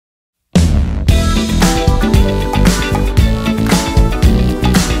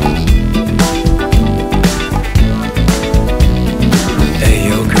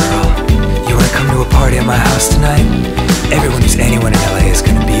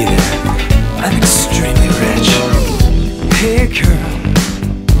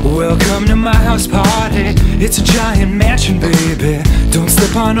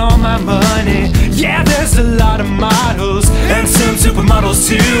want all my money. Yeah, there's a lot of models and some supermodels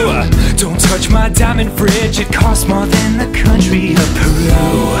too. Don't touch my diamond fridge, it costs more than the country of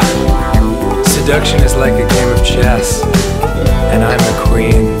Peru. Seduction is like a game of chess, and I'm the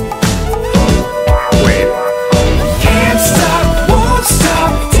queen. Wait. Can't stop, won't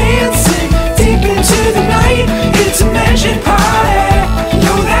stop, dancing deep into the night. It's a mansion party.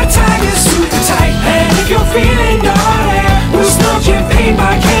 Know that tiger's super tight, and if you're feeling naughty, we'll smoke champagne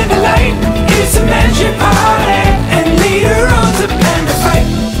by candlelight. It's a mansion party, and later on the panda fight.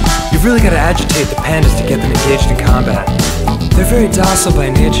 You've really got to agitate the pandas to get them engaged in combat. They're very docile by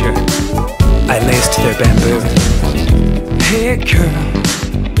nature. I laced their bamboo. Hey girl,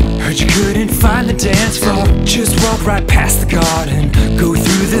 heard you couldn't find the dance floor. Just walk right past the garden, go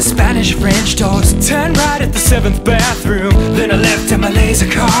through the Spanish-French doors, turn right at the 7th bathroom, then a left at my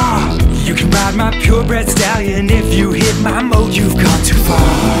laser car. You can ride my purebred stallion. If you hit my mode, you've gone too far.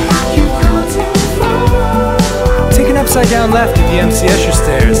 Take an upside down left at the MC Escher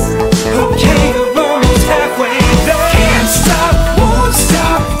stairs. Okay, you're almost halfway there. Can't stop, won't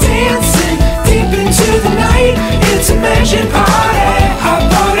stop, dancing deep into the night. It's a mansion party, hot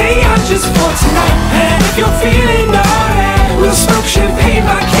party out just for tonight. And if you're feeling naughty, we'll smoke champagne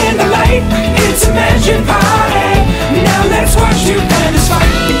by candlelight. It's a mansion party.